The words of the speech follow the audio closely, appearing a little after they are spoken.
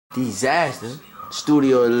Disaster.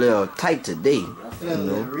 Studio a little tight today. You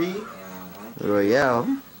know.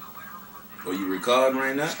 Royale. Oh, you recording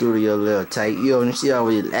right now? Studio a little tight. Yo, and she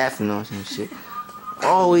always laughing on some shit.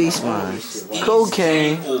 Always smiling.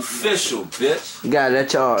 Cocaine. Official, bitch. You gotta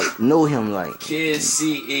let y'all know him like. Kid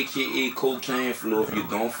C, aka Cocaine Flow. If you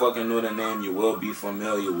don't fucking know the name, you will be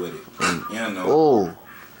familiar with it. You know. Oh,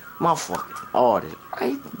 my fucking artist.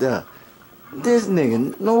 Right there. This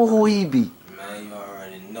nigga know who he be. Man, you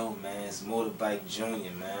already know, man. It's Motorbike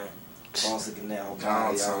Junior, man. Boston Canal, you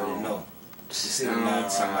already know. You see the line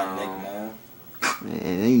around my neck, man.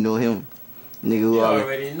 Man, you know him. Nigga who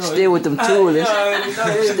already know. Stay with them tourists.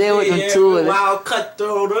 Stay with them tourists. Wild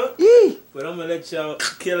cutthroat. Yee. But I'm gonna let y'all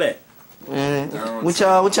kill it. Man, what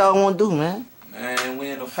y'all want to do, man? Man, we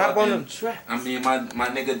in the Hop fucking... on them tracks. I mean, my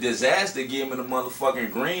nigga Disaster gave me the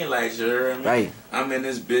motherfucking green light, you heard me? Right. I'm in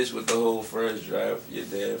this bitch with the whole first drive. Your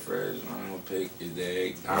dad first. I'm gonna pick your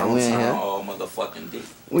dad. I'm in here. All motherfucking D.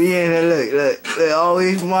 We in there, look,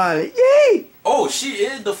 always smiling. Yay! Oh, she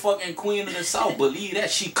is the fucking queen of the South. Believe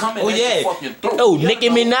that. She coming at your fucking throat. Oh, Nicki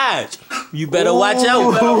Minaj. You better watch out.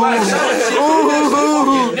 You better watch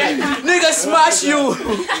out. Nigga smash you.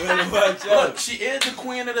 Look, she is the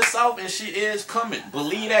queen of the South and she is coming.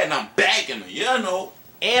 Believe that, and I'm backing her. You know.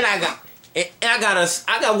 And I got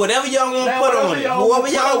whatever y'all gonna put on it. Whoever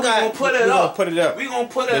y'all got, we gonna put it up. Put it up. We gonna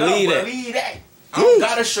put it Believe up. that. Believe that. I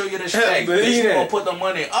gotta show you the stack. Believe Bitch, we that. gonna put the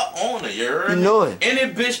money up on her. You heard You me? know it.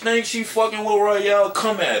 Any bitch think she fucking with Royale,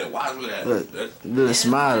 come at it. Watch that. Look, little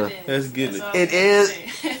smiler. Let's get it. It is.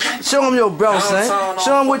 Show him your bro, son.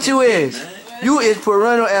 Show him what you is. You is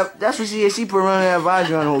parental. That's what she is. She parental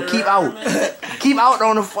advisory on the whole. Keep out. Keep out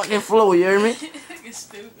on the fucking floor. You hear me?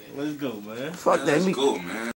 Let's go, man. Fuck that. Let's go, man.